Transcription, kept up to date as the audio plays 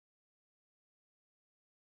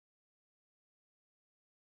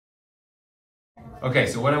Okay,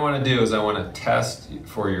 so what I want to do is I want to test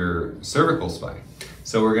for your cervical spine.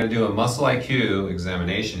 So we're going to do a muscle IQ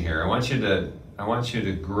examination here. I want you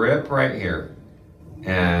to grip right here,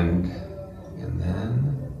 and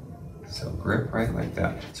then so grip right like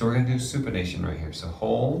that. So we're going to do supination right here. So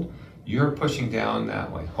hold. You're pushing down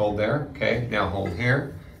that way. Hold there. Okay. Now hold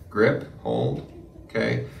here. Grip. Hold.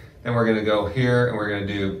 Okay. Then we're going to go here and we're going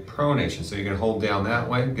to do pronation. So you're going to hold down that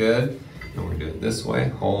way. Good. And we're going to do it this way.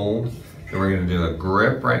 Hold. And we're going to do a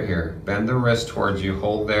grip right here. Bend the wrist towards you.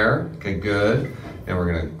 Hold there. Okay, good. And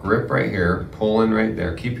we're going to grip right here. Pull in right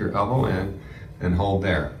there. Keep your elbow in and hold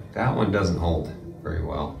there. That one doesn't hold very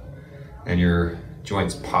well. And your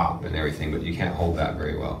joints pop and everything, but you can't hold that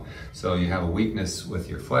very well. So you have a weakness with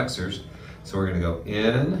your flexors. So we're going to go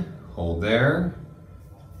in, hold there,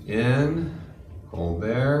 in, hold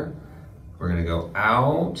there. We're going to go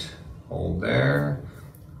out, hold there,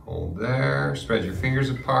 hold there. Spread your fingers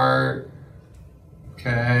apart.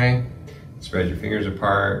 Okay, spread your fingers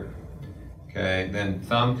apart. Okay, then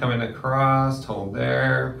thumb coming across, hold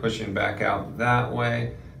there, pushing back out that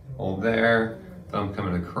way, hold there, thumb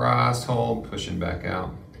coming across, hold, pushing back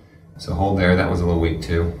out. So hold there, that one's a little weak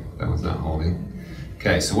too. That one's not holding.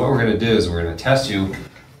 Okay, so what we're gonna do is we're gonna test you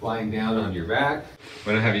lying down on your back.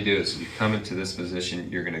 What I have you do is you come into this position,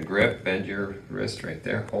 you're gonna grip, bend your wrist right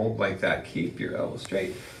there, hold like that, keep your elbow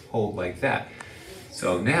straight, hold like that.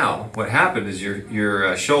 So now what happened is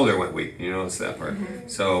your shoulder went weak. You notice that part? Mm-hmm.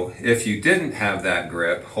 So if you didn't have that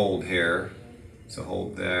grip, hold here. So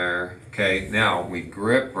hold there. Okay, now we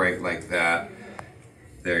grip right like that.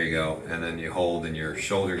 There you go. And then you hold and your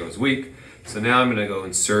shoulder goes weak. So now I'm going to go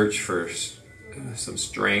and search for some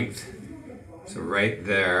strength. So right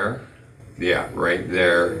there. Yeah, right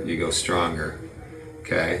there you go stronger.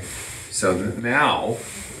 Okay. So now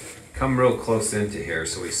come real close into here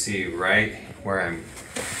so we see right where I'm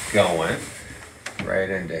going,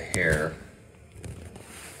 right into here,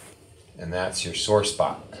 and that's your sore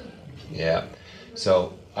spot. Yeah,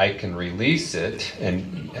 so I can release it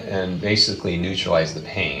and basically neutralize the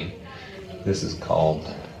pain. This is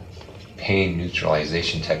called pain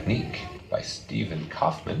neutralization technique by Stephen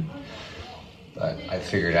Kaufman, but I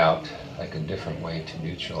figured out like a different way to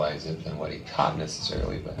neutralize it than what he taught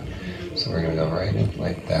necessarily. But so we're going to go right in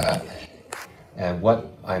like that. And what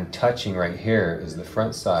I'm touching right here is the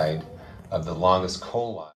front side of the longest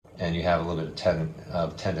colon. And you have a little bit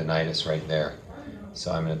of tendonitis right there.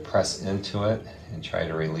 So I'm going to press into it and try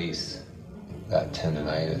to release that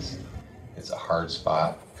tendonitis. It's a hard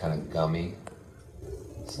spot, kind of gummy.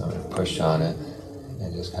 So I'm going to push on it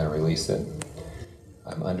and just kind of release it.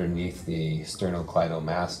 I'm underneath the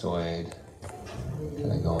sternocleidomastoid,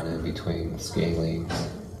 kind of going in between the scalenes.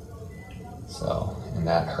 So, and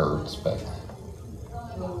that hurts, but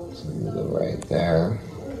so we're going to go right there.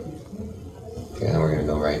 Okay, and we're going to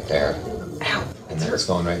go right there. Ow. And then it's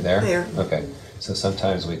going right there? There. Okay, so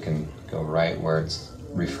sometimes we can go right where it's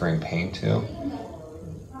referring pain to.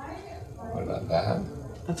 What about that?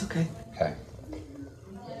 That's okay. Okay.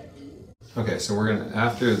 Okay, so we're going to,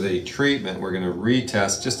 after the treatment, we're going to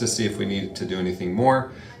retest just to see if we need to do anything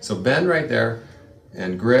more. So bend right there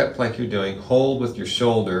and grip like you're doing. Hold with your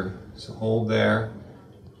shoulder. So hold there.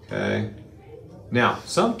 Okay. Now,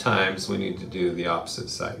 sometimes we need to do the opposite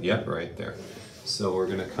side. Yep, right there. So we're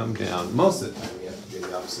going to come down. Most of the time we have to do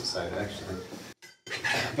the opposite side, actually.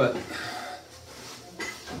 But,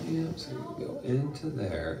 yeah, so we go into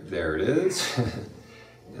there. There it is.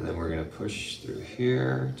 And then we're going to push through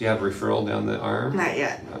here. Do you have referral down the arm? Not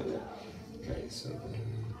yet. Not yet. Okay, so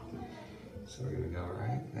we're going to go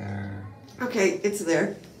right there. Okay, it's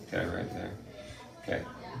there. Okay, right there. Okay,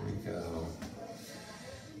 here we go.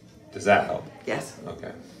 Does that help? Yes.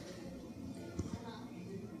 Okay.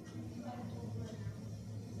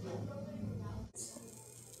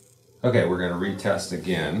 Okay, we're going to retest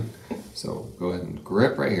again. So go ahead and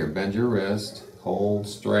grip right here. Bend your wrist. Hold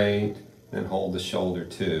straight. Then hold the shoulder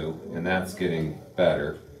too. And that's getting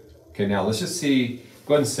better. Okay, now let's just see.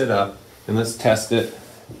 Go ahead and sit up and let's test it.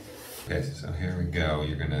 Okay, so here we go.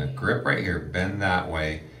 You're going to grip right here. Bend that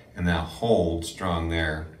way. And now hold strong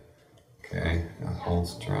there. Okay, now hold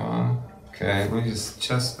strong. Okay, let me just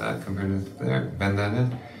adjust that compared to there. Bend that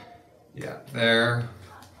in. Yeah, there.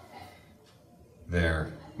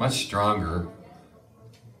 There. Much stronger.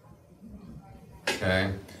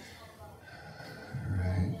 Okay. All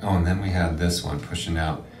right. Oh, and then we had this one pushing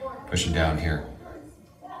out, pushing down here.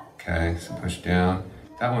 Okay, so push down.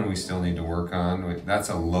 That one we still need to work on. That's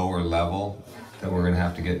a lower level that we're going to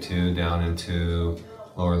have to get to, down into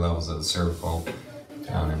lower levels of the cervical.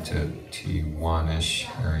 Down into T1-ish,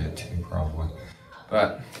 area 2 probably.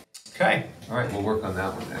 But, okay, all right, we'll work on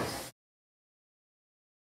that one next.